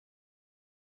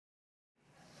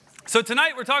So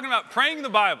tonight we're talking about praying the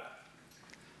Bible.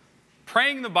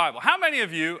 Praying the Bible. How many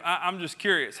of you, I'm just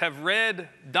curious, have read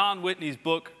Don Whitney's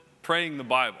book, Praying the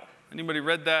Bible? Anybody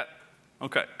read that?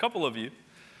 Okay, a couple of you.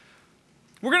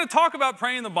 We're going to talk about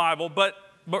praying the Bible, but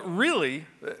really,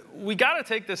 we got to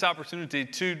take this opportunity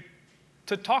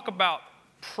to talk about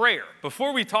prayer.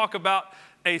 Before we talk about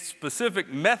a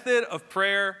specific method of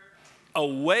prayer, a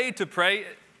way to pray,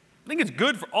 I think it's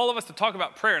good for all of us to talk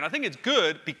about prayer. And I think it's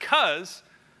good because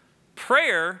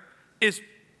prayer is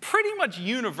pretty much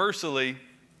universally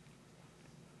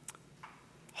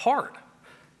hard.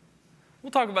 We'll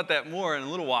talk about that more in a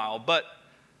little while, but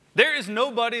there is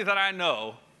nobody that I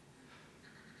know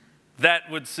that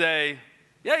would say,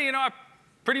 yeah, I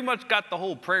pretty much got the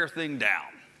whole prayer thing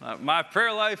down. My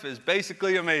prayer life is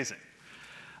basically amazing.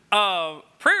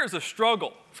 Prayer is a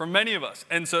struggle for many of us.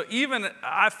 And so even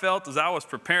I felt as I was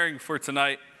preparing for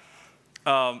tonight,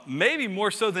 maybe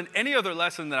more so than any other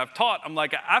lesson that I've taught,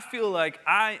 I feel like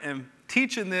I am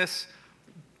teaching this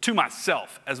to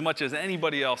myself as much as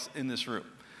anybody else in this room.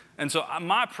 And so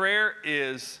my prayer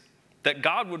is that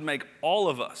God would make all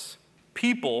of us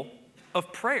people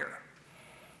of prayer.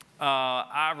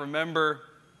 I remember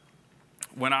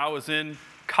when I was in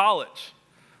college,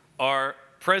 our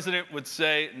president would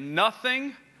say,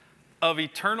 nothing of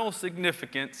eternal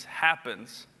significance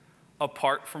happens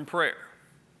apart from prayer.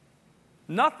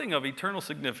 Nothing of eternal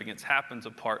significance happens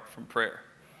apart from prayer.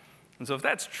 And so if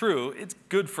that's true, it's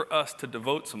good for us to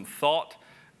devote some thought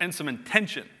and some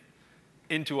intention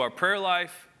into our prayer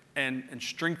life and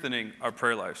strengthening our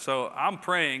prayer life. So I'm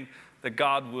praying that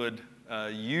God would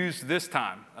use this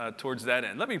time towards that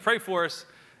end. Let me pray for us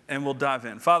and we'll dive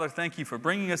in. Father, thank you for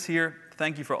bringing us here.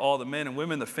 Thank you for all the men and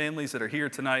women, the families that are here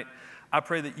tonight. I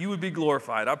pray that you would be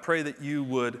glorified. I pray that you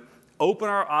would open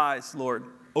our eyes, Lord,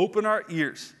 open our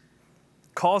ears,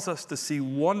 cause us to see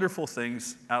wonderful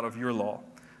things out of your law.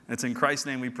 And it's in Christ's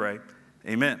name we pray.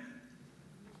 Amen.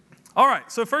 All right,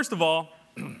 so first of all,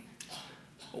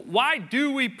 why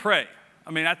do we pray?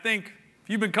 I think if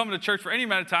you've been coming to church for any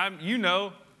amount of time, you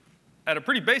know at a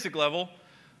pretty basic level,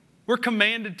 we're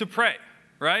commanded to pray,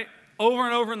 right? Over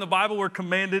and over in the Bible, we're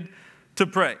commanded to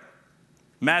pray.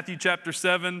 Matthew chapter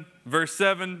 7, verse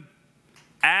 7,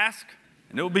 ask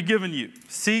and it will be given you.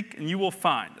 Seek and you will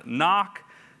find. Knock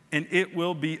and it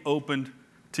will be opened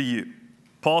to you.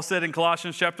 Paul said in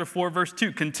Colossians chapter 4, verse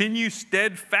 2, continue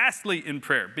steadfastly in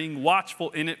prayer, being watchful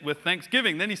in it with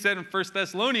thanksgiving. Then he said in 1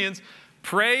 Thessalonians,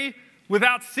 pray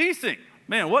without ceasing.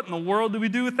 Man, what in the world do we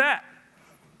do with that?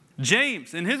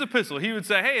 James, in his epistle, he would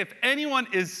say, hey, if anyone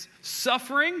is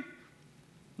suffering,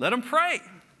 let him pray.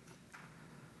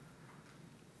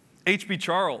 H.B.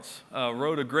 Charles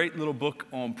wrote a great little book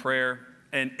on prayer,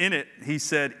 and in it he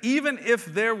said, even if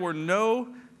there were no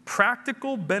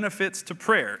practical benefits to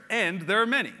prayer, and there are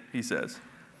many, he says,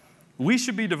 we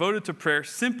should be devoted to prayer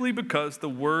simply because the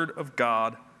Word of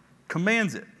God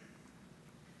commands it.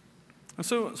 And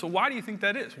so why do you think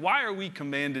that is? Why are we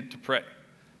commanded to pray?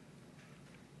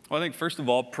 Well, I think first of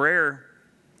all, prayer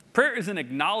is an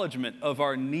acknowledgement of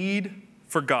our need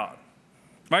for God,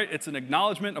 right? It's an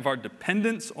acknowledgement of our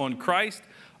dependence on Christ,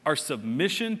 our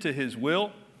submission to His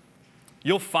will.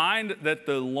 You'll find that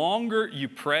the longer you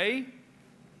pray,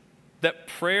 that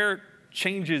prayer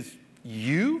changes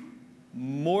you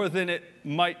more than it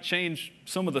might change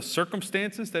some of the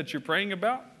circumstances that you're praying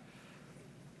about.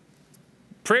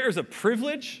 Prayer is a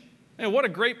privilege. And what a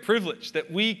great privilege that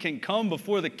we can come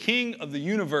before the King of the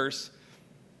universe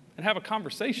and have a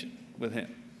conversation with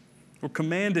Him. We're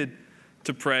commanded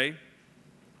to pray.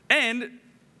 And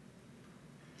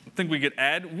I think we could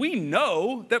add, we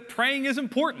know that praying is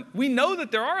important. We know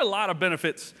that there are a lot of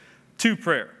benefits to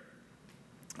prayer.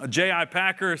 J.I.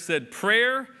 Packer said,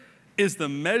 prayer is the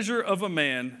measure of a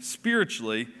man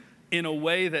spiritually in a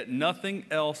way that nothing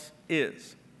else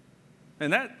is.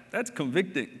 And that's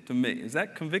convicting to me. Is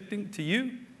that convicting to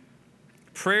you?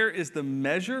 Prayer is the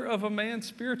measure of a man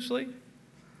spiritually.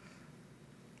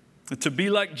 And to be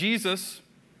like Jesus,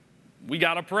 we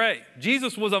got to pray.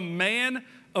 Jesus was a man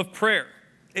of prayer.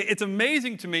 It's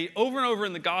amazing to me, over and over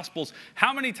in the Gospels,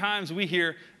 how many times we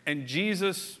hear, and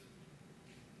Jesus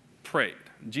prayed.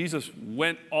 Jesus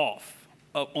went off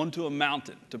onto a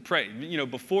mountain to pray.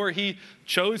 Before he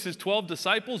chose his 12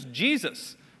 disciples,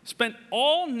 Jesus spent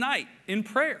all night in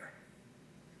prayer.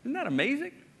 Isn't that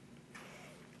amazing?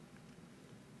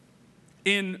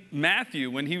 In Matthew,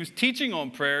 when he was teaching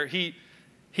on prayer, he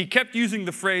kept using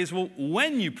the phrase, well,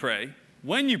 when you pray,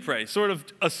 sort of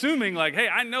assuming like, hey,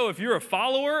 I know if you're a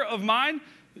follower of mine,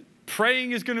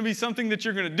 praying is going to be something that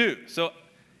you're going to do. So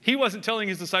He wasn't telling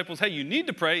his disciples, hey, you need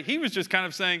to pray. He was just kind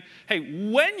of saying, hey,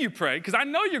 when you pray, because I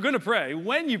know you're going to pray,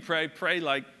 when you pray, pray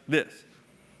like this.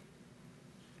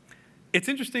 It's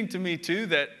interesting to me, too,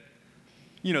 that,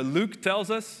 Luke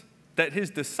tells us that his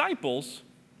disciples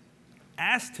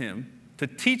asked him to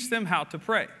teach them how to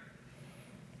pray.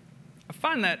 I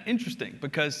find that interesting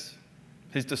because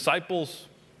his disciples,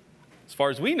 as far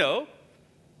as we know,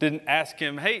 didn't ask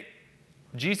him, hey,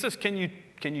 Jesus, can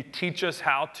you teach us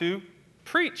how to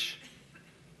preach?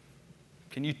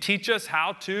 Can you teach us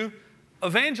how to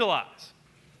evangelize?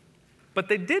 But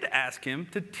they did ask him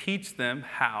to teach them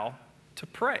how to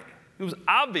pray. It was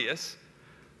obvious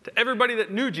to everybody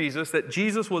that knew Jesus that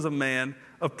Jesus was a man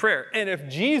of prayer. And if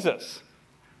Jesus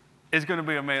is going to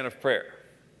be a man of prayer,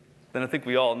 then I think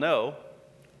we all know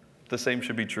the same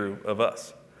should be true of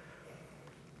us.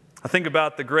 I think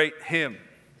about the great hymn,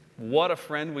 "What a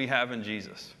Friend We Have in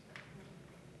Jesus."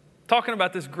 Talking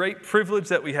about this great privilege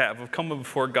that we have of coming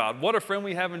before God. What a friend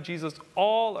we have in Jesus,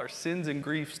 all our sins and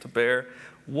griefs to bear.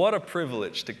 What a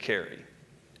privilege to carry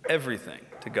everything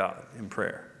to God in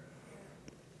prayer.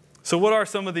 So what are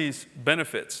some of these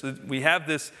benefits? We have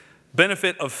this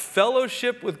benefit of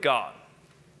fellowship with God.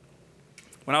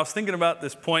 When I was thinking about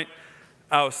this point,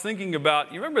 I was thinking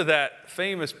about, you remember that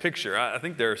famous picture? I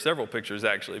think there are several pictures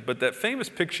actually, but that famous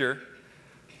picture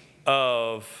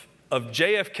of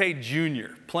JFK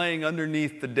Jr. playing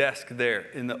underneath the desk there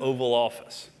in the Oval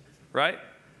Office, right?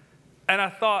 And I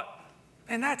thought,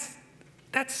 man,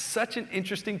 that's such an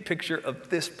interesting picture of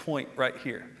this point right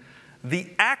here.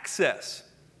 The access.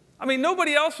 I mean,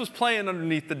 nobody else was playing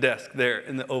underneath the desk there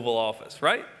in the Oval Office,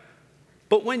 right?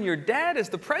 But when your dad is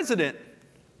the president,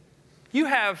 you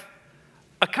have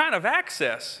a kind of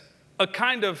access, a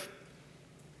kind of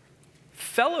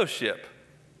fellowship,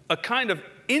 a kind of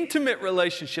intimate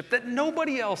relationship that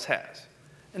nobody else has.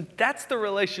 And that's the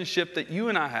relationship that you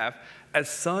and I have as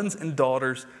sons and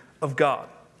daughters of God.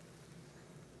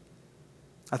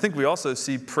 I think we also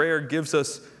see prayer gives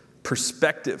us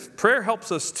perspective. Prayer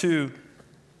helps us to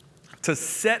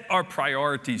set our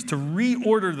priorities, to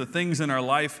reorder the things in our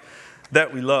life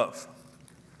that we love.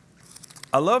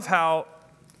 I love how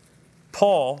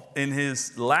Paul, in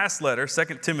his last letter,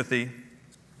 2 Timothy,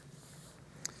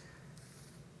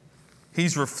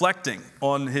 he's reflecting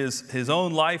on his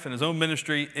own life and his own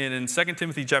ministry. And in 2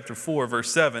 Timothy chapter 4,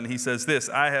 verse 7, he says this,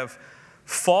 "I have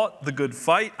fought the good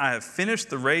fight, I have finished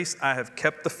the race, I have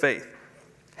kept the faith.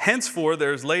 Henceforth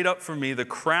there is laid up for me the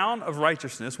crown of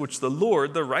righteousness, which the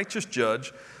Lord, the righteous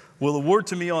judge, will award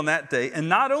to me on that day, and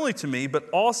not only to me, but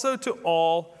also to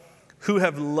all who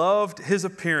have loved his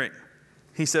appearing."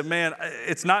 He said, man,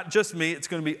 it's not just me, it's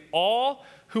going to be all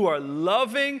who are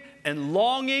loving and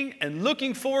longing and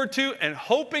looking forward to and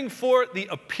hoping for the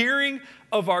appearing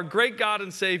of our great God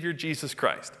and Savior, Jesus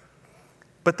Christ.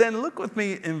 But then look with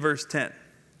me in verse 10.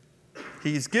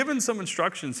 He's given some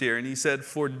instructions here, and he said,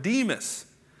 "For Demas,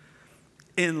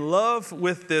 in love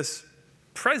with this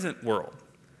present world,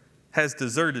 has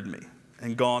deserted me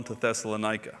and gone to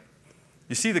Thessalonica."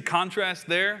 You see the contrast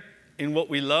there in what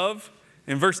we love?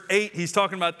 In verse 8, he's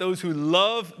talking about those who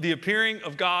love the appearing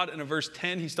of God. And in verse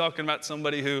 10, he's talking about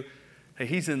somebody who, hey,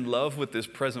 he's in love with this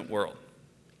present world.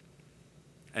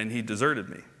 And he deserted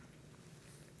me.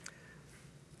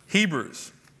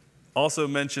 Hebrews also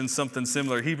mentions something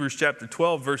similar. Hebrews chapter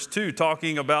 12, verse 2,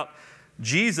 talking about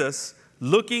Jesus,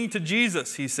 looking to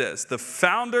Jesus, he says, "the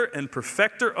founder and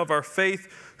perfecter of our faith,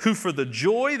 who for the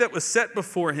joy that was set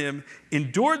before him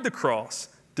endured the cross,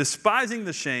 despising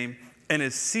the shame, and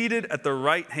is seated at the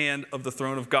right hand of the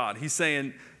throne of God." He's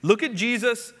saying, look at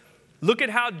Jesus. Look at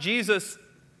how Jesus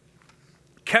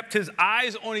kept his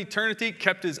eyes on eternity,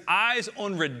 kept his eyes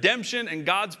on redemption and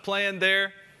God's plan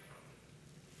there.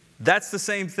 That's the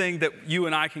same thing that you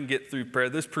and I can get through prayer.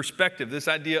 This perspective, this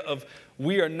idea of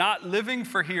we are not living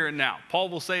for here and now. Paul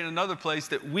will say in another place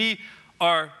that we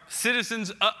are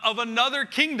citizens of another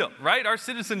kingdom, right? Our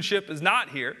citizenship is not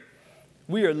here.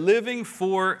 We are living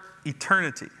for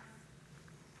eternity.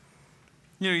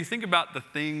 You think about the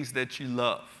things that you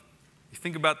love. You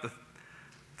think about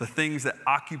the things that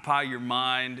occupy your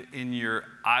mind in your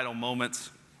idle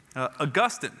moments.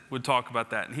 Augustine would talk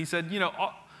about that. And he said,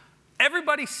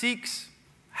 everybody seeks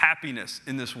happiness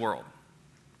in this world.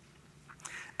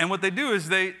 And what they do is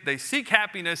they seek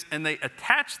happiness and they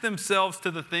attach themselves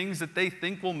to the things that they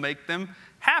think will make them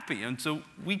happy. And so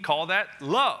we call that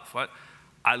love.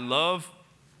 I love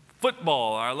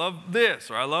football, or I love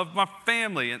this, or I love my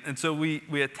family. And so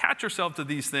we attach ourselves to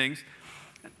these things.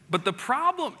 But the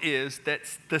problem is that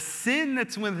the sin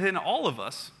that's within all of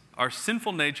us, our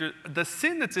sinful nature, the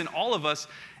sin that's in all of us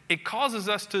it causes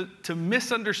us to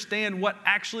misunderstand what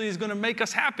actually is going to make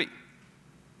us happy.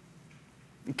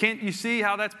 Can't you see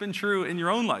how that's been true in your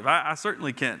own life? I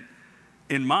certainly can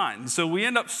in mine. So we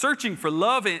end up searching for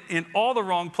love in all the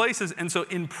wrong places. And so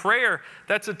in prayer,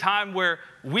 that's a time where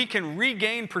we can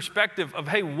regain perspective of,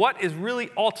 hey, what is really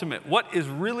ultimate? What is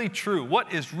really true?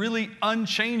 What is really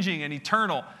unchanging and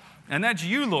eternal? And that's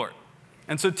you, Lord.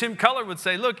 And so Tim Keller would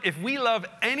say, look, if we love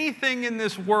anything in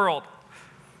this world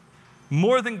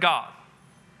more than God,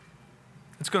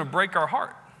 it's going to break our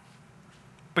heart.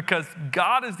 Because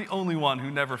God is the only one who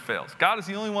never fails. God is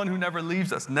the only one who never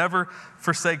leaves us, never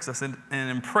forsakes us. And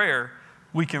in prayer,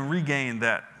 we can regain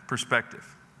that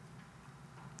perspective.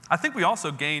 I think we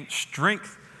also gain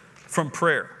strength from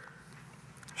prayer.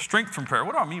 Strength from prayer.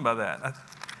 What do I mean by that?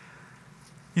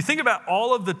 You think about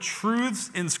all of the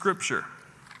truths in Scripture,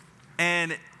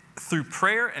 and through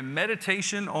prayer and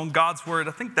meditation on God's Word,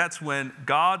 I think that's when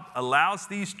God allows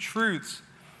these truths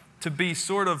to be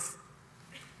sort of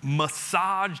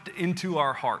massaged into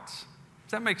our hearts.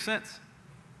 Does that make sense?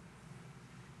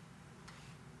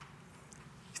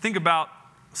 Think about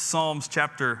Psalms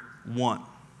chapter 1,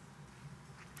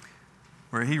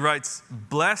 where he writes,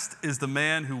 "Blessed is the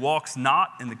man who walks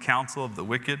not in the counsel of the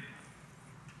wicked,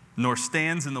 nor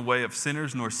stands in the way of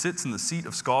sinners, nor sits in the seat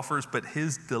of scoffers, but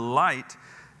his delight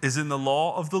is in the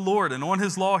law of the Lord, and on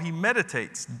his law he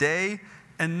meditates day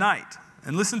and night."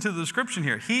 And listen to the description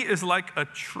here. He is like a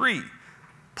tree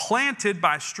planted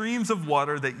by streams of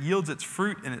water that yields its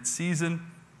fruit in its season.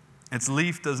 Its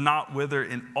leaf does not wither.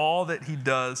 In all that he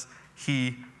does,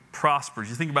 he prospers.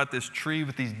 You think about this tree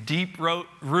with these deep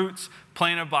roots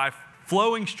planted by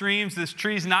flowing streams. This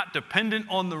tree is not dependent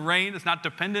on the rain. It's not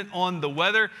dependent on the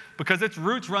weather because its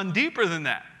roots run deeper than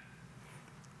that.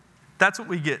 That's what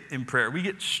we get in prayer. We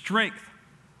get strength.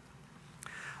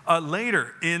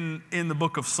 Later in the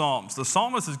book of Psalms, the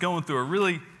psalmist is going through a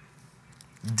really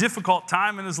difficult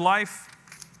time in his life.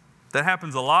 That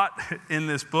happens a lot in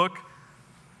this book.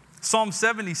 Psalm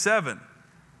 77.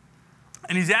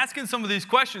 And he's asking some of these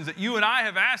questions that you and I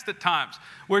have asked at times,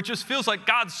 where it just feels like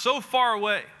God's so far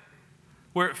away,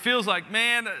 where it feels like,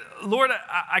 man, Lord,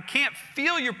 I can't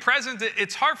feel your presence.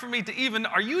 It's hard for me to even,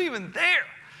 are you even there?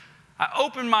 I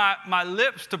open my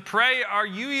lips to pray. Are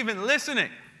you even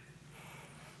listening?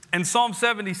 In Psalm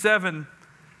 77,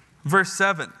 verse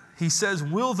 7, he says,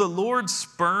 "Will the Lord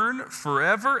spurn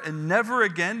forever and never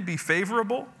again be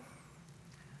favorable?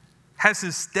 Has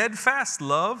his steadfast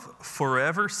love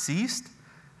forever ceased?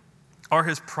 Are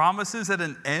his promises at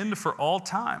an end for all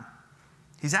time?"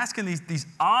 He's asking these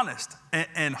honest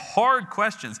and hard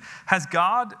questions. Has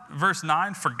God, verse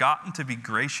 9, forgotten to be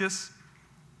gracious?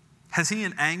 Has he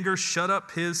in anger shut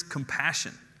up his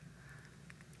compassion?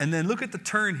 And then look at the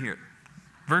turn here.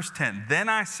 Verse 10, "Then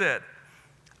I said,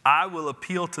 I will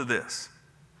appeal to this.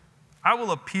 I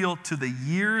will appeal to the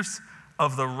years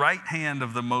of the right hand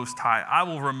of the Most High. I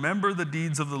will remember the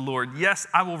deeds of the Lord. Yes,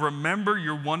 I will remember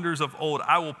your wonders of old.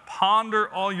 I will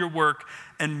ponder all your work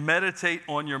and meditate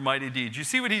on your mighty deeds." You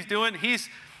see what he's doing? He's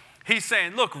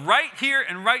saying, look, right here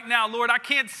and right now, Lord, I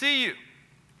can't see you.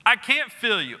 I can't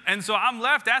feel you. And so I'm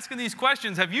left asking these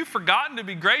questions. Have you forgotten to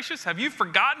be gracious? Have you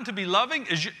forgotten to be loving?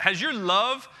 Has your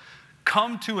love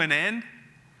come to an end?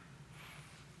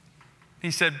 He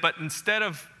said, but instead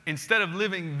of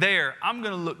living there, I'm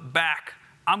going to look back.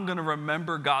 I'm going to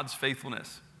remember God's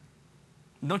faithfulness.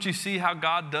 Don't you see how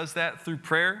God does that through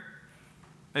prayer?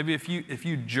 Maybe if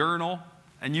you journal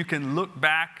and you can look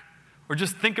back or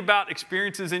just think about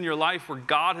experiences in your life where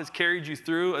God has carried you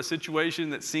through a situation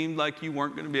that seemed like you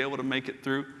weren't going to be able to make it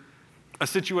through, a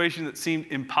situation that seemed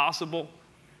impossible.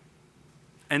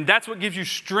 And that's what gives you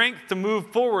strength to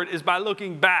move forward, is by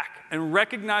looking back and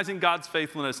recognizing God's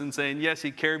faithfulness and saying, yes, he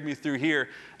carried me through here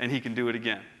and he can do it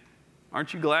again.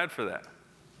 Aren't you glad for that?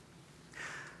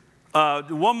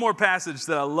 One more passage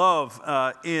that I love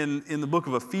in the book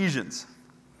of Ephesians,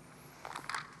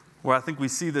 where I think we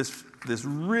see this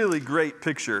really great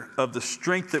picture of the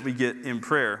strength that we get in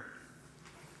prayer.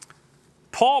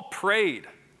 Paul prayed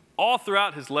all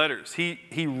throughout his letters.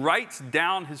 He writes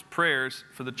down his prayers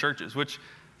for the churches, which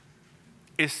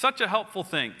is such a helpful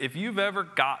thing. If you've ever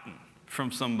gotten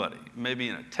from somebody, maybe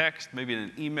in a text, maybe in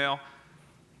an email,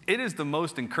 it is the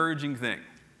most encouraging thing.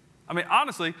 I mean,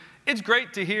 honestly, it's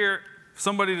great to hear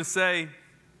somebody to say,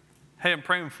 hey, I'm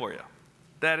praying for you.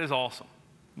 That is awesome.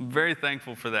 I'm very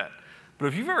thankful for that. But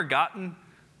if you've ever gotten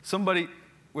somebody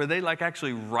where they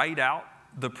actually write out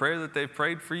the prayer that they've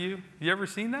prayed for you, you ever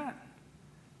seen that?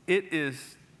 It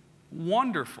is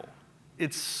wonderful.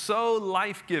 It's so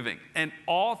life-giving. And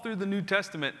all through the New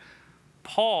Testament,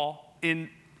 Paul,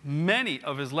 in many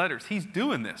of his letters, he's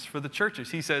doing this for the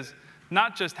churches. He says,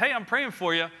 not just, hey, I'm praying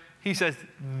for you. He says,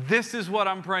 this is what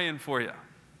I'm praying for you.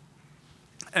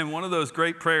 And one of those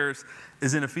great prayers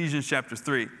is in Ephesians chapter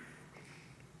 3.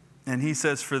 And he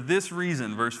says, for this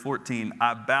reason, verse 14,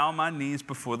 I bow my knees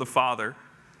before the Father,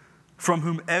 from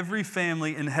whom every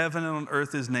family in heaven and on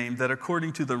earth is named, that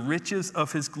according to the riches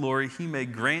of his glory, he may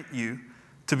grant you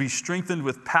to be strengthened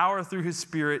with power through his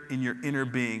Spirit in your inner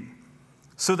being,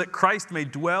 so that Christ may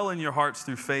dwell in your hearts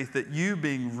through faith, that you,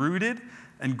 being rooted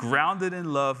and grounded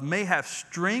in love, may have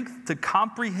strength to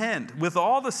comprehend with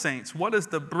all the saints what is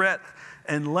the breadth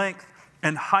and length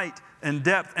and height and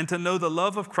depth, and to know the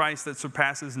love of Christ that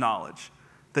surpasses knowledge,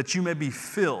 that you may be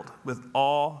filled with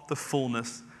all the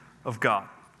fullness of God.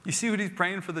 You see what he's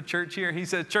praying for the church here? He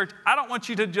says, church, I don't want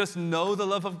you to just know the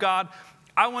love of God.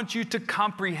 I want you to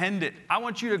comprehend it. I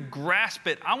want you to grasp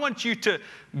it. I want you to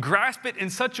grasp it in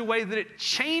such a way that it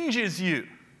changes you.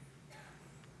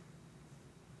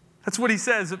 That's what he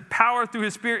says, power through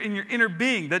his Spirit in your inner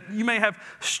being, that you may have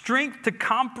strength to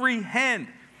comprehend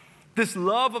this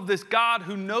love of this God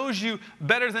who knows you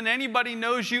better than anybody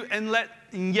knows you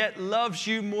and yet loves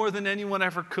you more than anyone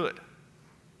ever could.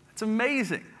 It's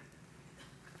amazing.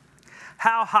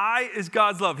 How high is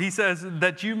God's love? He says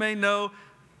that you may know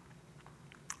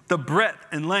the breadth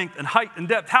and length and height and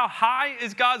depth. How high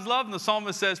is God's love? And the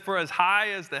psalmist says, for as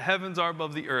high as the heavens are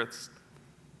above the earth.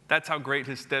 That's how great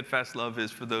his steadfast love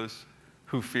is for those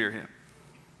who fear him.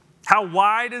 How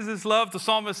wide is his love? The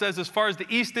psalmist says, as far as the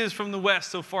east is from the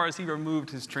west, so far as he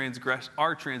removed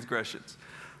our transgressions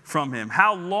from him.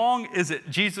 How long is it?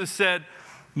 Jesus said,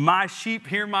 my sheep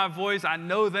hear my voice. I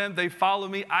know them. They follow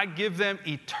me. I give them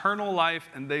eternal life,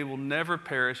 and they will never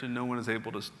perish, and no one is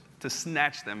able to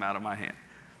snatch them out of my hand.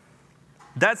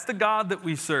 That's the God that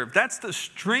we serve. That's the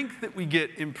strength that we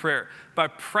get in prayer. By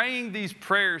praying these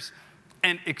prayers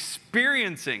and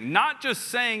experiencing, not just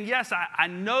saying, yes, I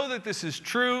know that this is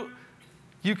true.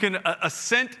 You can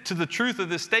assent to the truth of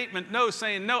this statement. No,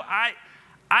 saying, no, I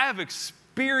have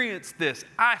experienced this.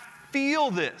 I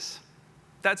feel this.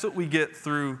 That's what we get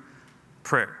through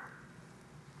prayer.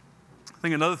 I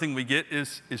think another thing we get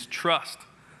is trust.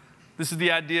 This is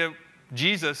the idea of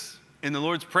Jesus in the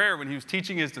Lord's Prayer when he was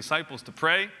teaching his disciples to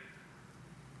pray.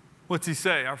 What's he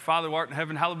say? Our Father who art in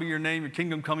heaven, hallowed be your name. Your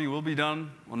kingdom come, your will be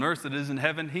done on earth as it is in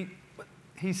heaven.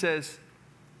 He says,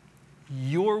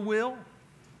 your will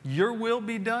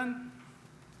be done.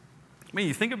 I mean,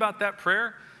 you think about that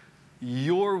prayer,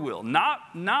 your will,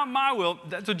 not my will.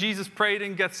 That's what Jesus prayed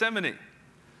in Gethsemane.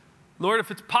 Lord,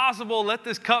 if it's possible, let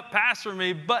this cup pass from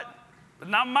me, but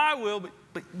not my will,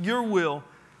 but your will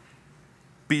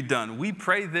be done. We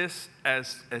pray this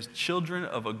as children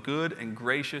of a good and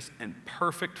gracious and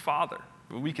perfect Father.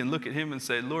 We can look at him and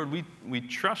say, Lord, we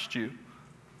trust you.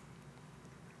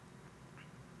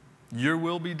 Your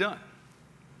will be done.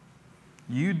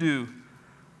 You do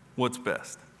what's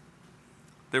best.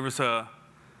 There was a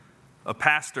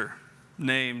pastor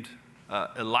named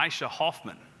Elisha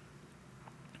Hoffman.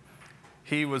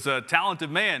 He was a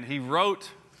talented man. He wrote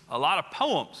a lot of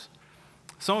poems.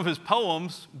 Some of his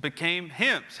poems became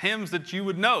hymns that you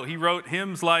would know. He wrote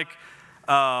hymns like,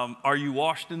 Are You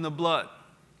Washed in the Blood?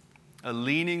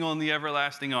 Leaning on the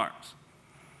Everlasting Arms.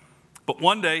 But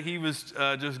one day he was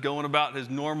just going about his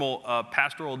normal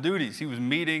pastoral duties. He was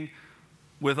meeting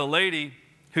with a lady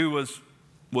who was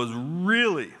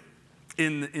really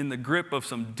in the grip of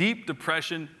some deep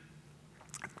depression,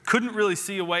 couldn't really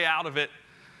see a way out of it.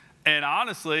 And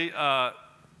honestly,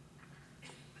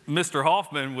 Mr.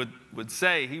 Hoffman would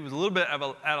say he was a little bit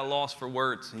at a loss for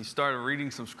words. He started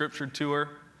reading some scripture to her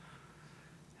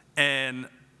and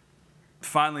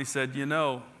finally said, you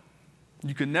know,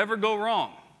 you can never go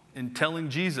wrong in telling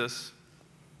Jesus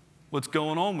what's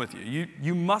going on with you.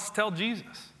 You must tell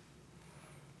Jesus.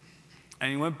 And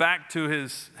he went back to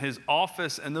his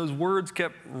office, and those words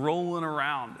kept rolling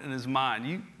around in his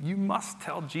mind. You must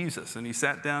tell Jesus. And he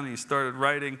sat down and he started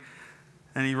writing,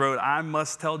 and he wrote, I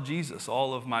must tell Jesus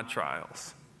all of my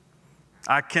trials.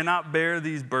 I cannot bear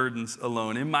these burdens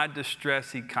alone. In my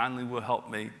distress, he kindly will help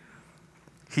me.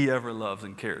 He ever loves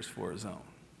and cares for his own.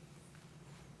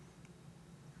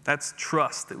 That's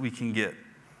trust that we can get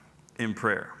in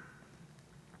prayer.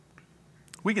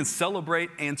 We can celebrate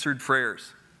answered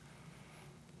prayers.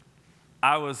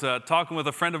 I was talking with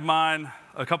a friend of mine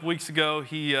a couple weeks ago.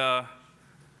 He's a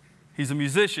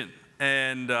musician,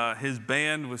 and his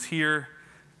band was here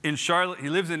in Charlotte. He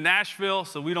lives in Nashville,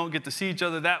 so we don't get to see each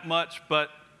other that much, but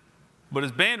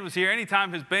his band was here.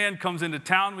 Anytime his band comes into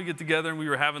town, we get together, and we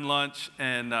were having lunch,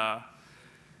 and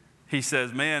he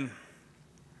says, man,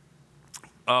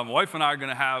 my wife and I are going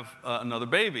to have another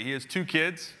baby. He has 2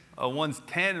 kids. One's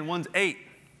 10 and one's 8.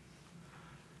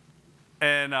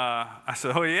 And I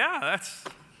said, oh, yeah,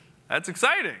 that's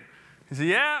exciting. He said,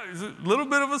 yeah, it's a little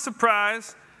bit of a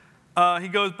surprise. He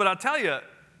goes, but I'll tell you,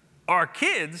 our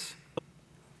kids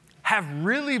have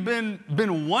really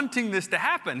been wanting this to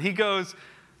happen. He goes,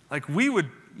 like, we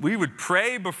would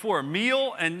pray before a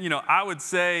meal, and, I would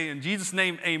say, in Jesus'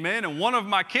 name, amen, and one of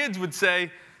my kids would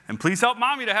say, and please help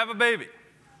mommy to have a baby.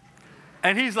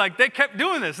 And he's like, they kept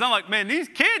doing this. And I'm like, man, these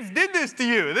kids did this to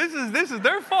you. This is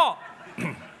their fault.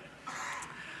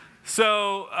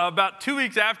 So about 2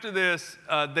 weeks after this,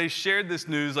 they shared this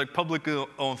news like publicly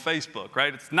on Facebook,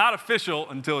 right? It's not official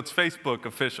until it's Facebook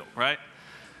official, right?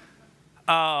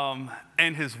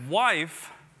 And his wife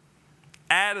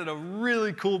added a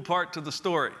really cool part to the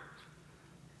story.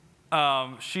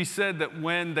 She said that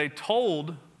when they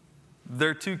told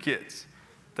their 2 kids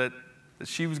that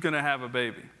she was going to have a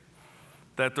baby,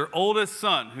 that their oldest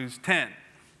son, who's 10,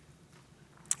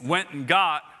 went and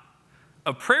got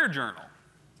a prayer journal,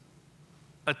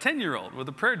 a 10-year-old with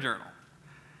a prayer journal.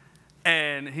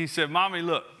 And he said, Mommy,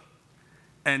 look.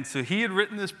 And so he had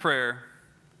written this prayer,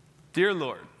 Dear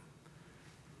Lord,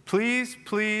 please,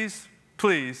 please,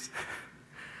 please,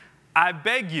 I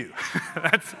beg you,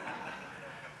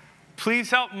 please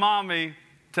help mommy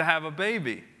to have a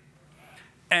baby.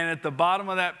 And at the bottom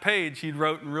of that page, he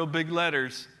wrote in real big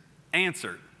letters,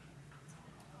 answered.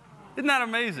 Isn't that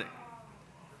amazing?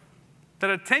 That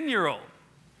a 10-year-old,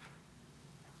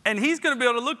 and he's going to be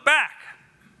able to look back,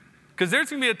 because there's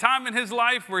going to be a time in his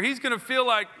life where he's going to feel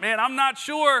like, man, I'm not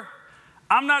sure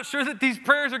that these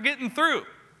prayers are getting through.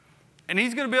 And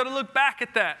he's going to be able to look back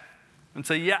at that and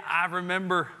say, yeah, I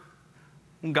remember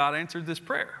when God answered this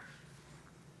prayer.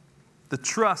 The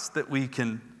trust that we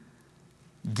can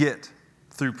get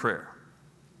through prayer.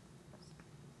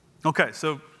 Okay,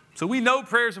 so we know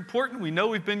prayer is important. We know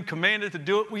we've been commanded to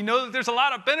do it. We know that there's a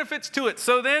lot of benefits to it.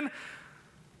 So then,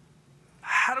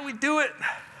 how do we do it?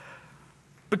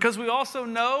 Because we also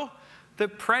know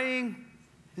that praying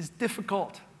is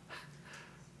difficult.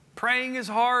 Praying is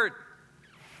hard.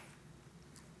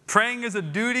 Praying is a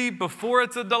duty before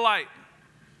it's a delight.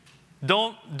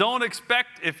 Don't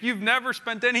expect, if you've never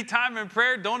spent any time in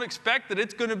prayer, don't expect that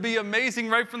it's going to be amazing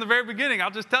right from the very beginning.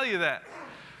 I'll just tell you that.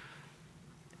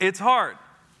 It's hard.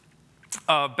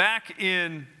 Back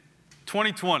in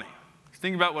 2020,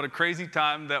 think about what a crazy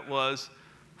time that was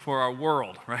for our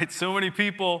world, right? So many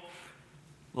people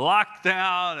locked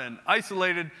down and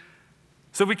isolated.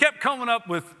 So we kept coming up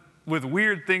with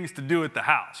weird things to do at the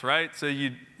house, right? So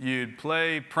you'd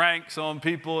play pranks on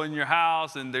people in your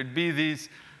house, and there'd be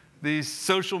these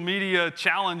social media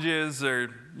challenges, or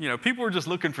people were just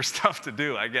looking for stuff to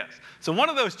do, I guess. So one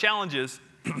of those challenges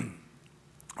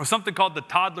was something called the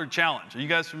Toddler Challenge. Are you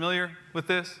guys familiar with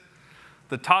this?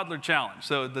 The Toddler Challenge.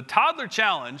 So the Toddler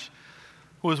Challenge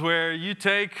was where you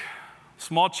take a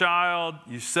small child,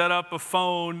 you set up a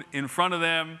phone in front of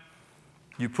them,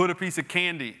 you put a piece of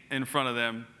candy in front of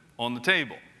them on the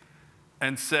table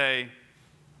and say,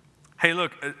 hey,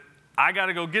 look, I got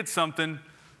to go get something.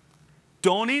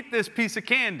 Don't eat this piece of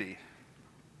candy.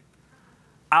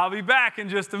 I'll be back in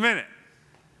just a minute.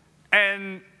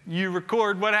 And you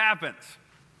record what happens.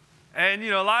 And,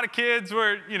 a lot of kids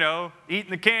were,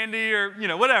 eating the candy or,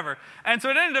 whatever. And so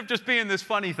it ended up just being this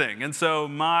funny thing. And so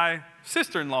my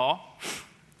sister-in-law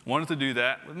wanted to do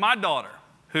that with my daughter,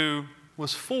 who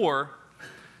was 4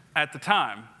 at the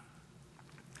time.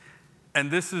 And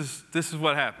this is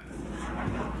what happened.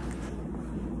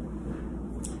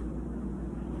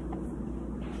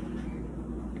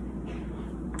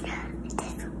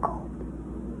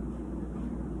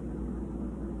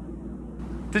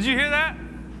 Did you hear that?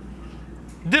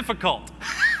 Difficult.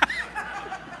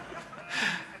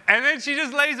 And then she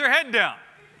just lays her head down.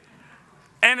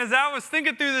 And as I was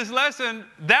thinking through this lesson,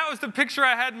 that was the picture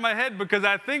I had in my head, because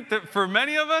I think that for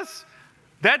many of us,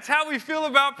 that's how we feel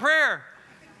about prayer.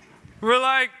 We're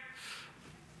like,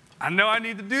 I know I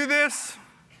need to do this.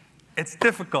 It's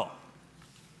difficult.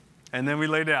 And then we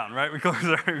lay down, right? We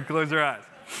close our eyes.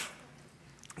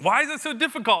 Why is it so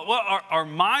difficult? Well, our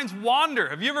minds wander.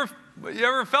 Have you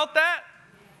ever felt that?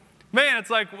 Man, it's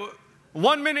like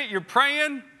 1 minute you're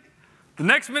praying, the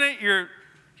next minute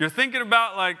you're thinking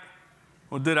about, like,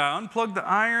 well, did I unplug the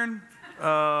iron?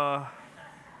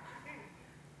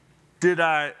 Did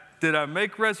I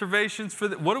make reservations for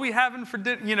what are we having for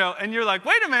dinner? And you're like,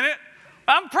 wait a minute,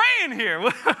 I'm praying here.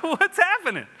 What's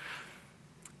happening?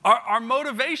 Our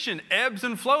motivation ebbs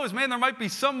and flows. Man, there might be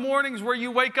some mornings where you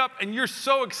wake up and you're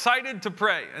so excited to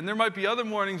pray. And there might be other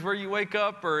mornings where you wake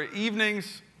up, or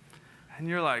evenings, And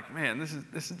you're like, man,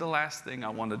 this is the last thing I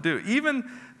want to do. Even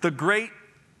the great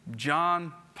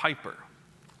John Piper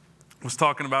was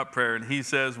talking about prayer, and he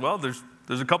says, well, there's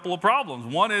a couple of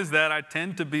problems. One is that I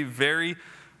tend to be very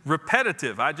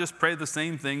repetitive. I just pray the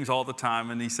same things all the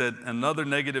time. And he said, another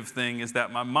negative thing is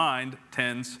that my mind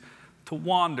tends to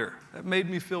wander. That made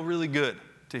me feel really good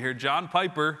to hear John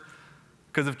Piper,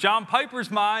 because if John Piper's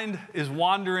mind is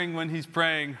wandering when he's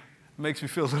praying, it makes me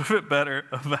feel a little bit better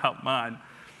about mine.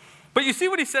 But you see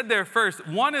what he said there first.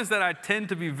 One is that I tend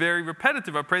to be very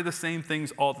repetitive. I pray the same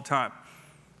things all the time.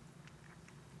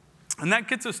 And that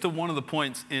gets us to one of the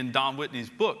points in Don Whitney's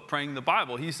book, Praying the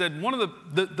Bible. He said one of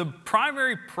the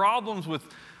primary problems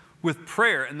with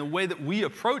prayer and the way that we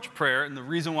approach prayer, and the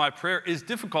reason why prayer is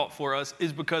difficult for us,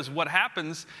 is because what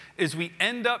happens is we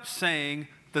end up saying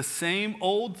the same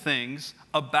old things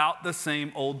about the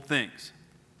same old things.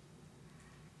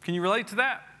 Can you relate to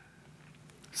that?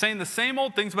 Saying the same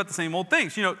old things about the same old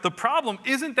things. You know, the problem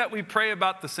isn't that we pray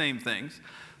about the same things.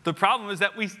 The problem is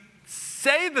that we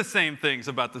say the same things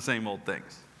about the same old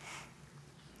things.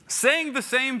 Saying the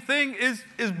same thing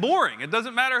is boring. It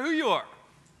doesn't matter who you are.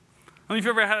 I don't know if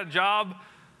you've ever had a job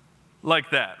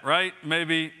like that, right?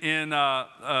 Maybe in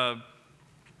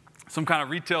some kind of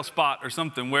retail spot or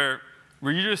something where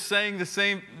you're just saying the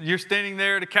same, you're standing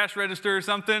there at a cash register or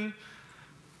something.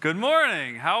 Good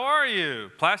morning, how are you?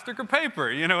 Plastic or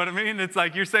paper? You know what I mean? It's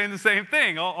like you're saying the same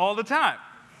thing all the time.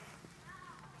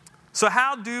 So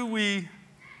how do we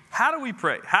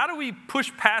pray? How do we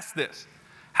push past this?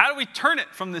 How do we turn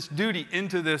it from this duty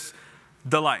into this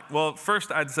delight? Well,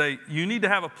 first I'd say you need to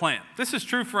have a plan. This is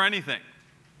true for anything.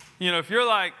 You know, if you're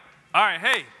like, all right,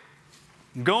 hey,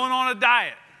 I'm going on a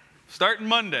diet, starting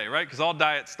Monday, right? Because all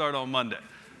diets start on Monday.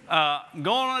 I'm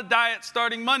going on a diet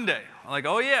starting Monday. I'm like,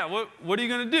 oh yeah, what are you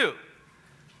going to do?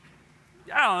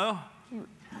 I don't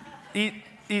know.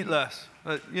 Eat less.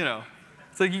 But, you know,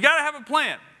 it's like you got to have a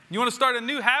plan. You want to start a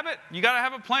new habit? You got to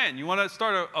have a plan. You want to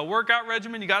start a workout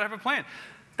regimen? You got to have a plan.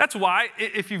 That's why,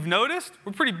 if you've noticed,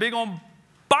 we're pretty big on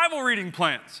Bible reading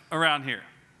plans around here.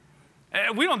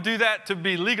 And we don't do that to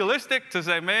be legalistic, to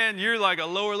say, man, you're like a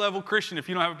lower level Christian if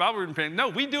you don't have a Bible reading plan. No,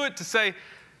 we do it to say,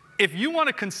 if you want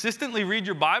to consistently read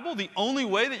your Bible, the only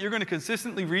way that you're going to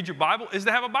consistently read your Bible is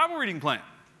to have a Bible reading plan.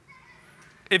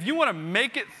 If you want to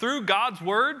make it through God's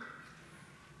Word,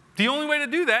 the only way to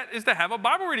do that is to have a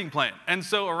Bible reading plan. And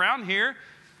so around here,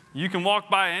 you can walk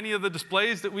by any of the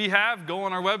displays that we have, go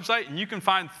on our website, and you can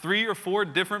find 3 or 4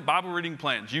 different Bible reading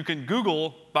plans. You can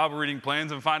Google Bible reading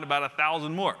plans and find about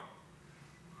 1,000 more.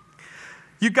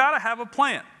 You got to have a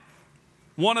plan.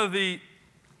 One of the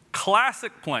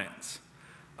classic plans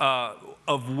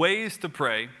of ways to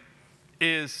pray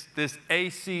is this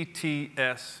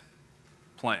ACTS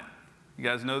plan. You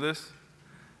guys know this?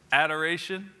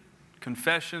 Adoration,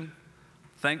 confession,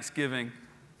 thanksgiving,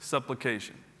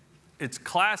 supplication. It's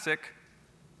classic.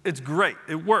 It's great.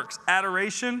 It works.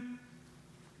 Adoration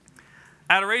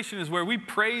is where we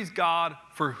praise God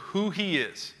for who He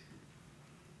is.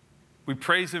 We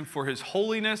praise Him for His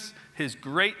holiness, His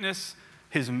greatness,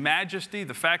 His majesty,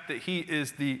 the fact that He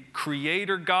is the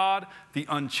creator God, the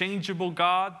unchangeable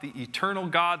God, the eternal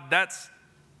God. That's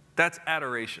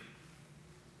adoration.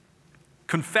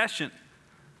 Confession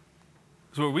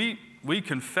is where we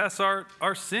confess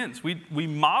our sins. We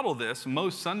model this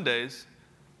most Sundays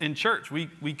in church.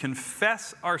 We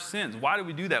confess our sins. Why do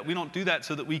we do that? We don't do that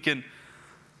so that we can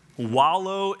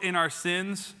wallow in our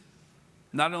sins,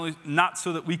 not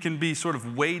so that we can be sort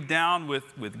of weighed down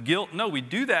with guilt. No, we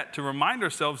do that to remind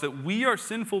ourselves that we are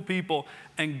sinful people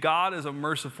and God is a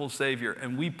merciful Savior.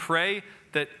 And we pray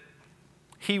that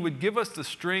He would give us the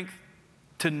strength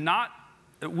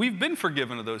we've been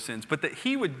forgiven of those sins, but that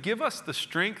He would give us the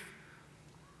strength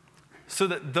so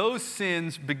that those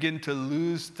sins begin to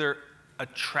lose their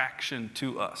attraction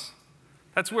to us.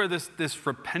 That's where this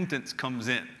repentance comes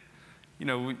in. You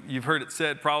know, you've heard it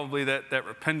said probably that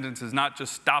repentance is not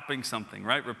just stopping something,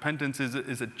 right? Repentance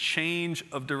is a change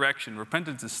of direction.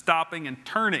 Repentance is stopping and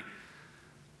turning.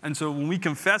 And so when we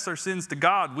confess our sins to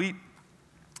God, we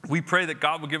pray that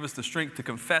God will give us the strength to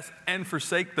confess and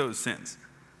forsake those sins,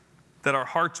 that our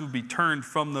hearts will be turned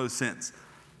from those sins.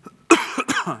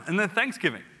 And then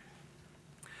thanksgiving.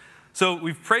 So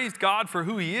we've praised God for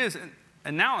who He is,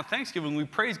 and now on Thanksgiving, we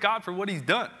praise God for what He's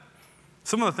done.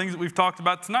 Some of the things that we've talked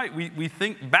about tonight, we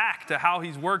think back to how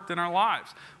He's worked in our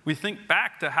lives. We think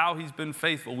back to how He's been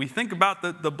faithful. We think about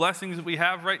the blessings that we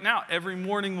have right now every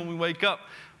morning when we wake up,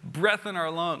 breath in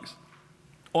our lungs.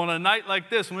 On a night like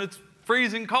this, when it's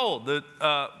freezing cold,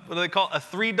 what do they call it? A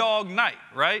 3-dog night,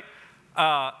 right?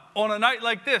 On a night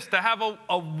like this, to have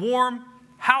a warm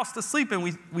house to sleep in.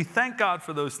 We thank God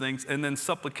for those things. And then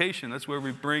supplication, that's where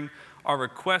we bring our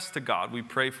requests to God. We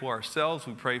pray for ourselves.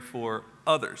 We pray for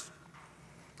others.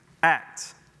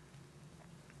 Act.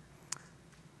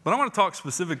 But I want to talk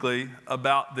specifically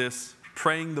about this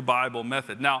praying the Bible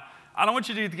method. Now, I don't want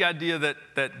you to get the idea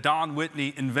that Don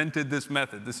Whitney invented this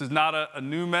method. This is not a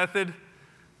new method.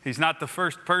 He's not the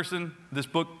first person. This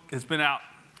book has been out,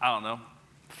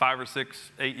 5 or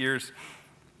 6, 8 years.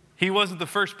 He wasn't the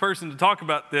first person to talk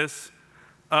about this.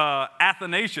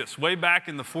 Athanasius, way back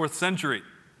in the 4th century,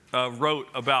 wrote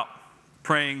about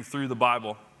praying through the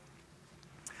Bible.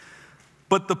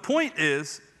 But the point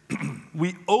is,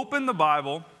 we open the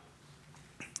Bible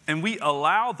and we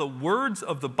allow the words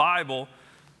of the Bible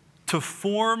to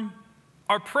form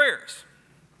our prayers.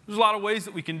 There's a lot of ways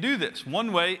that we can do this.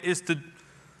 One way is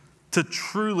to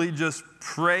truly just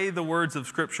pray the words of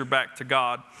Scripture back to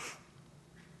God.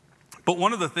 But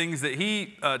one of the things that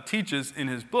he teaches in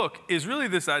his book is really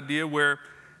this idea where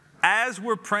as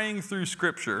we're praying through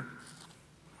Scripture,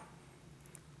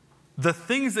 the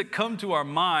things that come to our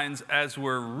minds as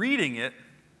we're reading it,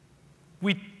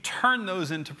 we turn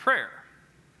those into prayer.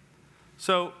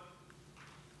 So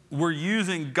we're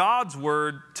using God's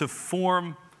word to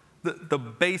form the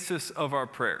basis of our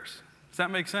prayers. Does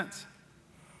that make sense?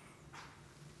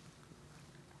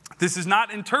 This is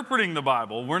not interpreting the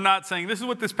Bible. We're not saying this is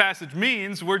what this passage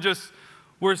means.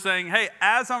 We're saying, hey,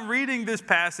 as I'm reading this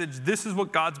passage, this is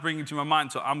what God's bringing to my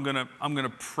mind. So I'm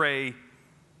gonna pray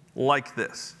like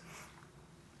this.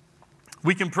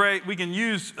 We can pray. We can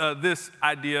use this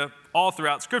idea all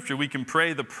throughout Scripture. We can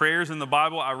pray the prayers in the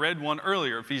Bible. I read one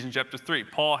earlier, Ephesians chapter 3.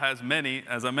 Paul has many,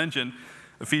 as I mentioned,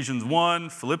 Ephesians 1,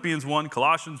 Philippians 1,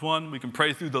 Colossians 1. We can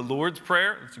pray through the Lord's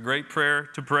Prayer. It's a great prayer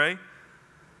to pray.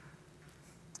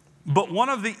 But one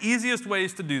of the easiest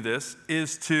ways to do this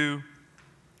is to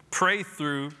pray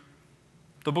through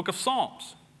the book of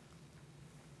Psalms.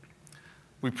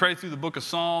 We pray through the book of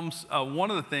Psalms.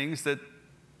 One of the things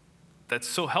that's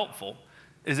so helpful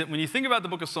is that when you think about the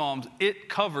book of Psalms, it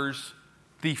covers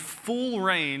the full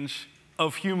range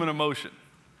of human emotion.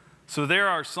 So there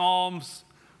are Psalms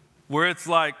where it's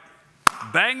like,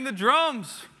 bang the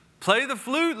drums, play the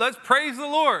flute, let's praise the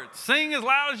Lord, sing as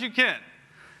loud as you can.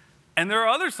 And there are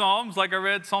other Psalms, like I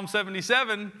read Psalm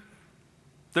 77,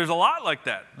 there's a lot like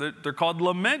that. They're called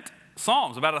lament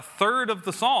Psalms. About a third of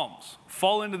the Psalms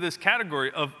fall into this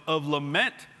category of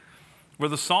lament, where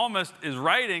the psalmist is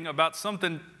writing about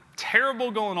something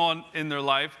terrible going on in their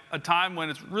life, a time when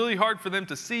it's really hard for them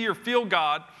to see or feel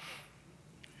God,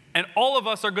 and all of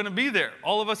us are going to be there.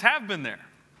 All of us have been there.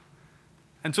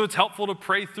 And so it's helpful to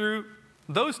pray through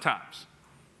those times.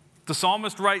 The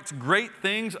psalmist writes great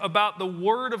things about the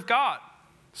Word of God.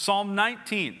 Psalm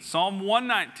 19, Psalm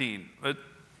 119,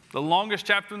 the longest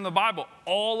chapter in the Bible,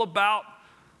 all about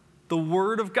the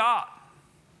Word of God.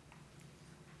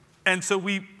 And so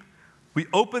we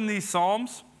open these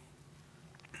Psalms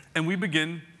and we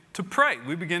begin to pray.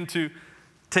 We begin to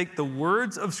take the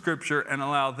words of Scripture and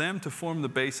allow them to form the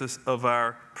basis of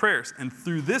our prayers. And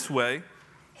through this way,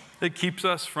 it keeps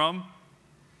us from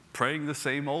praying the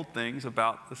same old things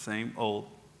about the same old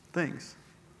things.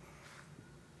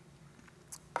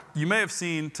 You may have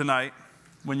seen tonight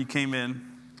when you came in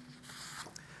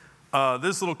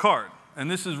this little card. And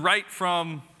this is right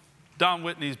from Don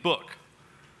Whitney's book.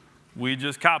 We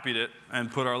just copied it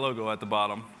and put our logo at the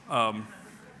bottom.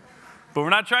 But we're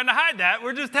not trying to hide that.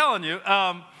 We're just telling you.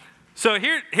 So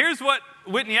here's what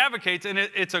Whitney advocates, and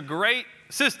it's a great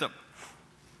system.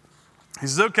 He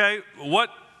says, okay, what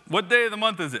day of the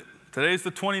month is it? Today's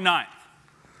the 29th.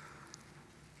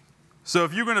 So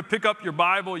if you're going to pick up your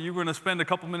Bible, you're going to spend a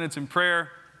couple minutes in prayer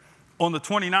on the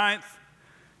 29th,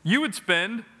 you would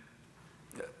spend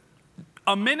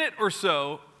a minute or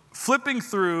so flipping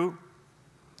through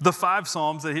the 5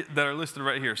 Psalms that are listed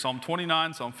right here. Psalm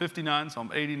 29, Psalm 59,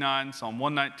 Psalm 89, Psalm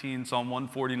 119, Psalm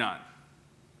 149.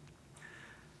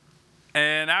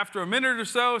 And after a minute or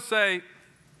so, say,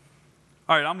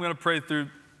 all right, I'm going to pray through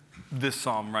this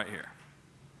psalm right here.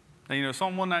 Now,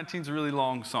 Psalm 119 is a really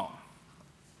long psalm.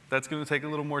 That's going to take a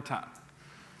little more time.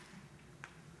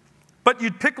 But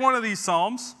you'd pick one of these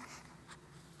psalms,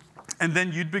 and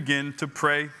then you'd begin to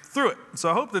pray through it. So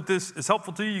I hope that this is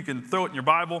helpful to you. You can throw it in your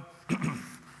Bible.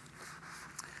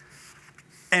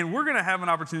 And we're going to have an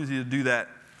opportunity to do that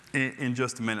in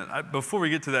just a minute. Before we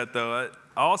get to that, though,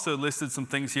 I also listed some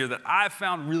things here that I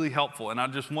found really helpful, and I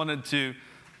just wanted to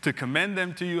commend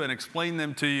them to you and explain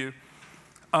them to you.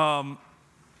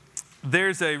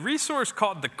 There's a resource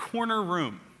called the Corner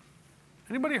Room.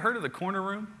 Anybody heard of the Corner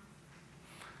Room?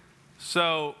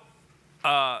 So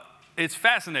it's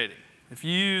fascinating. If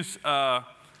you use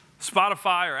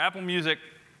Spotify or Apple Music,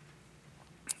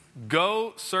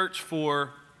 go search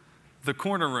for The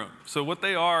Corner Room. So what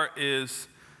they are is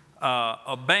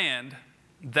a band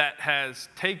that has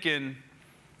taken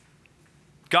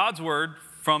God's Word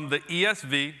from the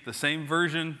ESV, the same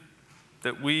version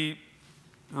that we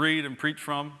read and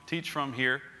teach from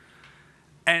here,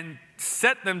 and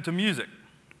set them to music.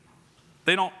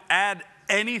 They don't add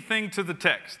anything to the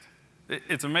text.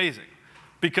 It's amazing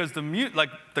because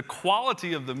the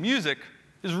quality of the music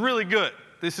is really good.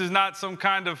 This is not some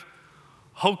kind of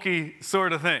hokey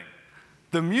sort of thing.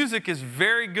 The music is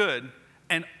very good,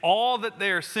 and all that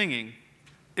they are singing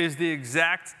is the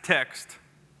exact text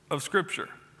of Scripture.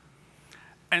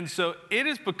 And so it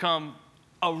has become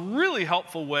a really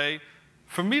helpful way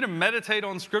for me to meditate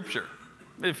on Scripture.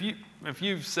 If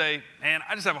you say, man,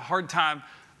 I just have a hard time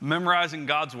memorizing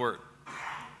God's Word,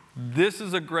 this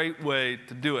is a great way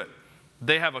to do it.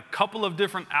 They have a couple of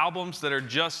different albums that are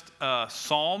just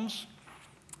Psalms,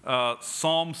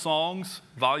 Psalm Songs,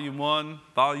 Volume 1,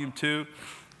 Volume 2,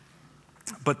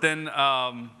 but then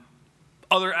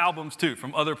other albums too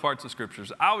from other parts of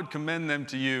Scriptures. I would commend them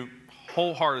to you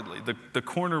wholeheartedly, the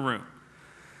Corner Room.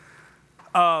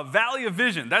 Valley of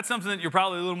Vision, that's something that you're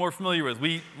probably a little more familiar with.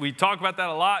 We talk about that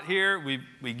a lot here.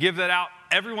 We give that out.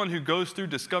 Everyone who goes through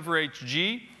Discover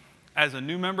HG as a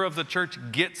new member of the church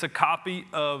gets a copy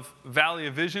of Valley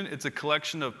of Vision. It's a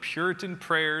collection of Puritan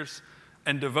prayers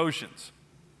and devotions.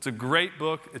 It's a great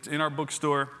book. It's in our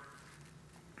bookstore.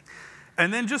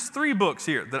 And then just 3 books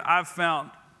here that I've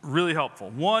found really helpful.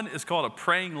 One is called A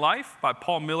Praying Life by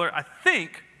Paul Miller. I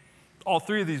think all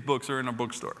 3 of these books are in our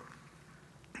bookstore.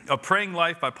 A Praying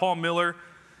Life by Paul Miller,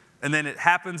 and then It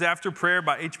Happens After Prayer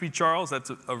by H.B. Charles.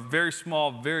 That's a very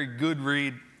small, very good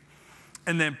read.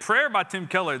 And then Prayer by Tim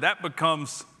Keller, that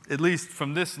becomes, at least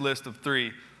from this list of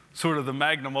 3, sort of the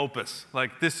magnum opus.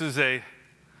 Like, this is a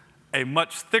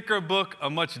much thicker book,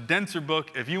 a much denser book.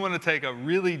 If you want to take a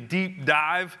really deep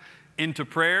dive into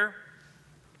prayer,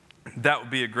 that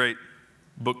would be a great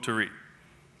book to read.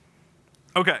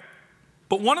 Okay,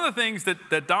 but one of the things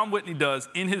that Don Whitney does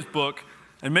in his book,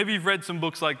 and maybe you've read some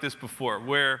books like this before,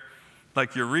 where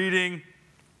like you're reading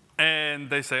and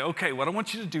they say, okay, what I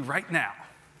want you to do right now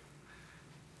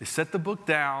is set the book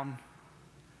down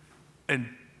and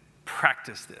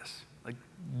practice this. Like,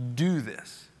 do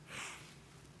this.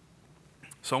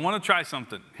 So I want to try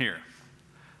something here.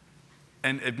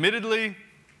 And admittedly,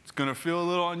 it's going to feel a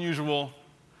little unusual.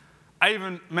 I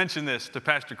even mentioned this to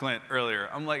Pastor Clint earlier.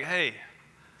 I'm like, hey,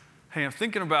 I'm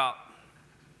thinking about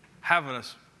having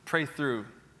us pray through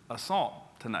a psalm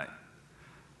tonight.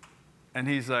 And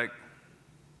he's like,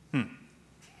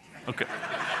 okay.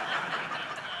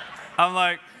 I'm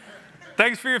like,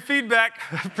 thanks for your feedback.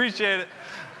 Appreciate it.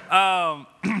 But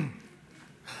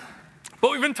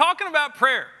we've been talking about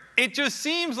prayer. It just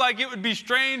seems like it would be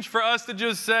strange for us to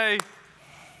just say,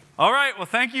 all right, well,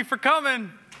 thank you for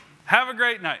coming. Have a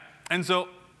great night. And so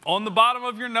on the bottom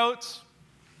of your notes,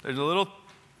 there's a little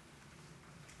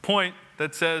point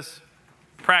that says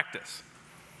practice.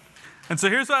 And so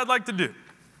here's what I'd like to do.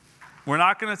 We're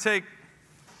not going to take,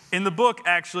 in the book,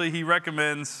 actually, he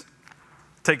recommends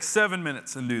take 7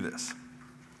 minutes and do this.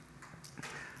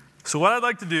 So what I'd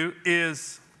like to do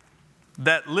is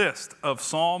that list of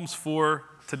Psalms for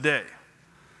today.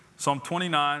 Psalm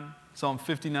 29, Psalm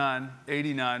 59,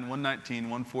 89, 119,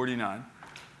 149.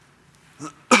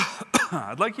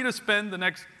 I'd like you to spend the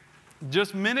next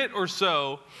just minute or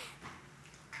so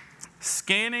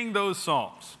scanning those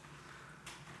Psalms.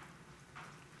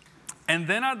 And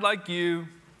then I'd like you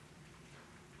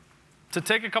to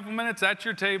take a couple minutes at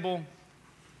your table,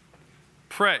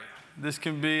 pray. This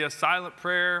can be a silent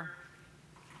prayer.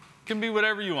 It can be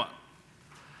whatever you want.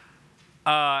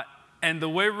 And the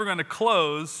way we're going to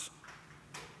close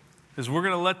is we're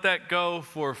going to let that go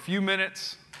for a few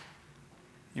minutes.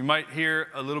 You might hear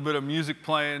a little bit of music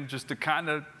playing just to kind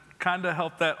of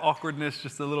help that awkwardness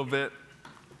just a little bit.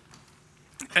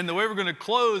 And the way we're going to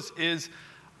close is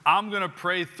I'm going to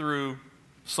pray through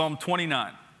Psalm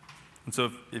 29. And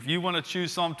so if you want to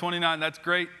choose Psalm 29, that's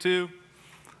great too.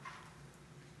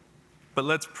 But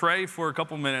let's pray for a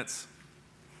couple minutes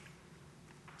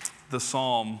the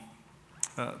Psalms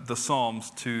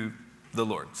to the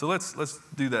Lord. So let's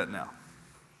do that now.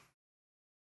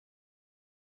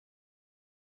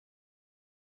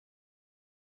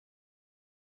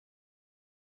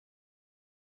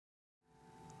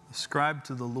 Ascribe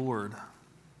to the Lord,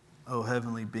 O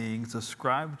heavenly beings.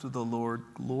 Ascribe to the Lord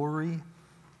glory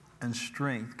and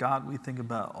strength. God, we think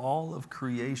about all of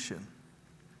creation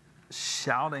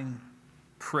shouting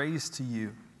praise to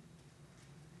you.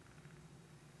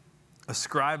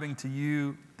 ascribing to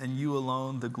you and you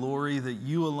alone the glory that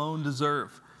you alone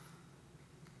deserve.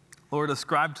 Lord,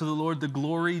 ascribe to the Lord the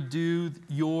glory due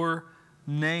your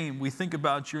name. We think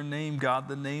about your name, God,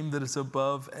 the name that is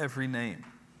above every name,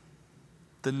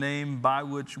 the name by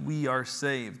which we are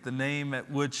saved, the name at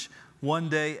which one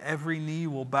day every knee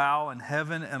will bow in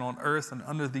heaven and on earth and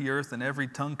under the earth, and every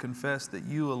tongue confess that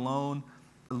you alone,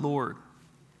 Lord.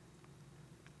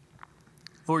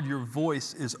 Lord, your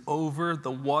voice is over the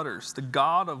waters. The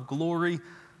God of glory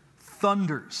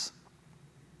thunders.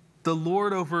 The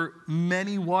Lord over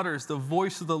many waters. The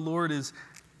voice of the Lord is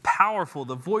powerful.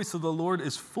 The voice of the Lord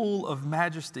is full of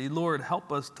majesty. Lord,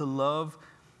 help us to love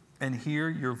and hear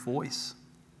your voice.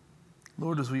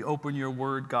 Lord, as we open your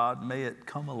word, God, may it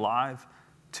come alive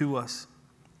to us.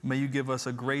 May you give us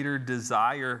a greater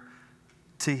desire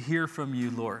to hear from you,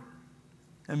 Lord.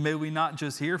 And may we not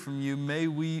just hear from you, may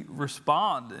we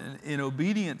respond in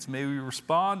obedience. May we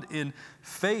respond in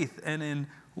faith and in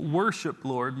worship,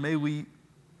 Lord. May we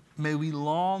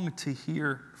long to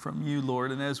hear from you,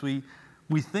 Lord. And as we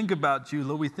think about you,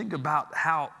 Lord, we think about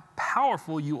how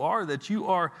powerful you are, that you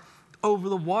are over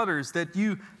the waters, that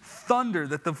you thunder,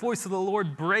 that the voice of the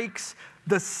Lord breaks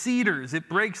the cedars. It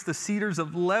breaks the cedars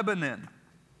of Lebanon.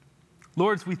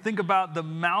 Lord, as we think about the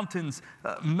mountains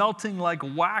melting like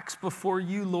wax before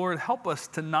you, Lord, help us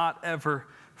to not ever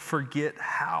forget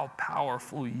how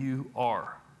powerful you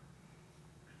are.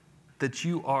 That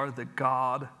you are the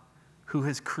God who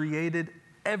has created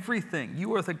everything.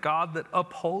 You are the God that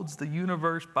upholds the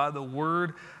universe by the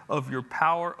word of your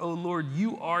power. Oh Lord,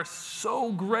 you are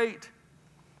so great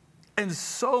and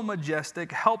so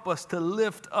majestic. Help us to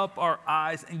lift up our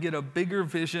eyes and get a bigger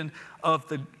vision of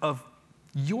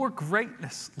your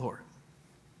greatness, Lord.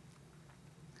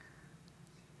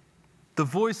 The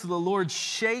voice of the Lord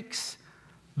shakes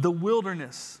the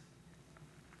wilderness.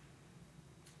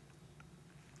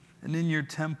 And in your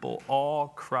temple, all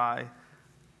cry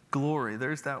glory.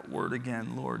 There's that word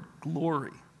again, Lord,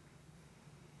 glory.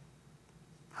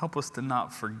 Help us to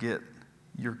not forget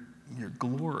your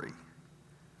glory.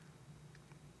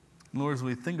 Lord, as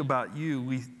we think about you,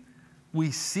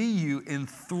 we see you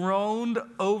enthroned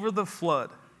over the flood,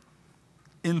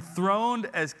 enthroned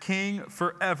as king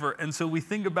forever. And so we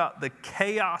think about the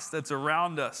chaos that's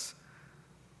around us,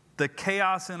 the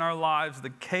chaos in our lives,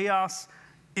 the chaos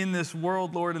in this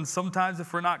world, Lord. And sometimes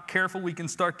if we're not careful, we can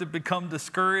start to become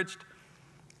discouraged.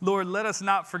 Lord, let us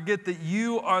not forget that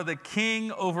you are the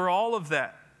king over all of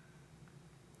that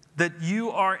you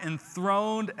are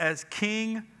enthroned as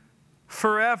king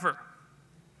forever.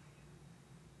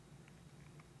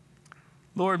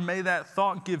 Lord, may that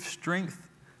thought give strength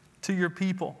to your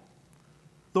people.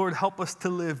 Lord, help us to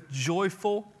live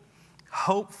joyful,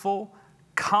 hopeful,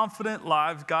 confident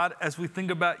lives, God, as we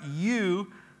think about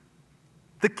you,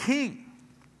 the King.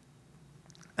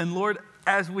 And Lord,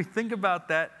 as we think about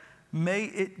that, may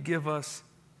it give us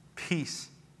peace.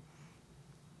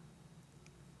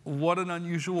 What an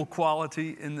unusual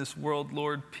quality in this world,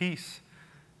 Lord, peace.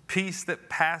 Peace that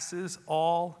passes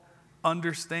all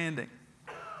understanding.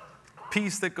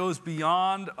 Peace that goes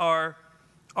beyond our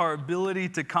ability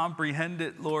to comprehend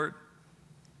it, Lord.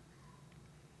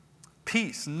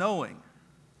 Peace, knowing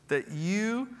that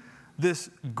you,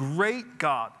 this great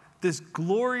God, this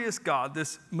glorious God,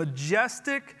 this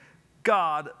majestic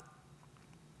God,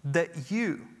 that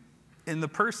you, in the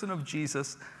person of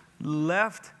Jesus,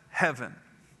 left heaven,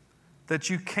 that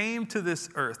you came to this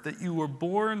earth, that you were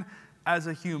born as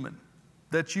a human,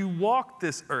 that you walked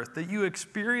this earth, that you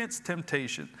experienced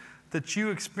temptation, that you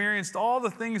experienced all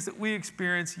the things that we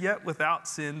experience, yet without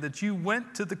sin, that you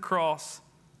went to the cross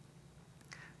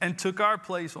and took our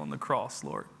place on the cross,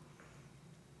 Lord.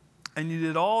 And you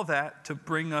did all that to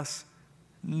bring us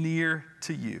near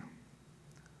to you.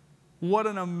 What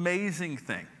an amazing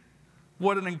thing.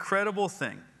 What an incredible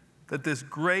thing that this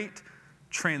great,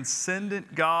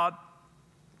 transcendent God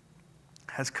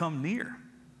has come near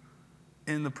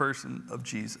in the person of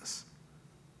Jesus.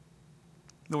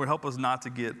 Lord, help us not to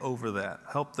get over that.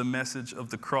 Help the message of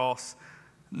the cross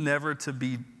never to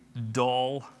be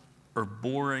dull or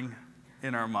boring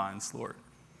in our minds, Lord.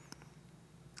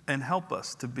 And help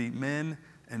us to be men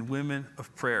and women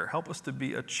of prayer. Help us to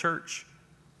be a church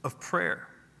of prayer.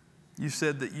 You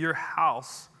said that your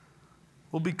house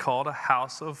will be called a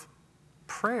house of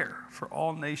prayer for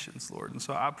all nations, Lord. And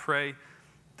so I pray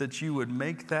that you would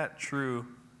make that true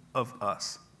of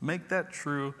us. Make that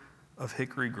true of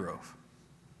Hickory Grove.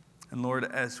 And Lord,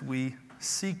 as we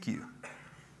seek you,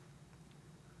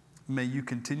 may you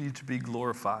continue to be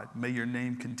glorified. May your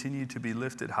name continue to be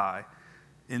lifted high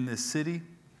in this city,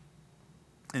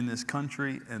 in this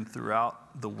country, and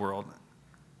throughout the world.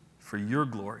 for your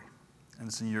glory. And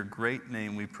it's in your great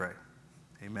name we pray.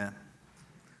 Amen.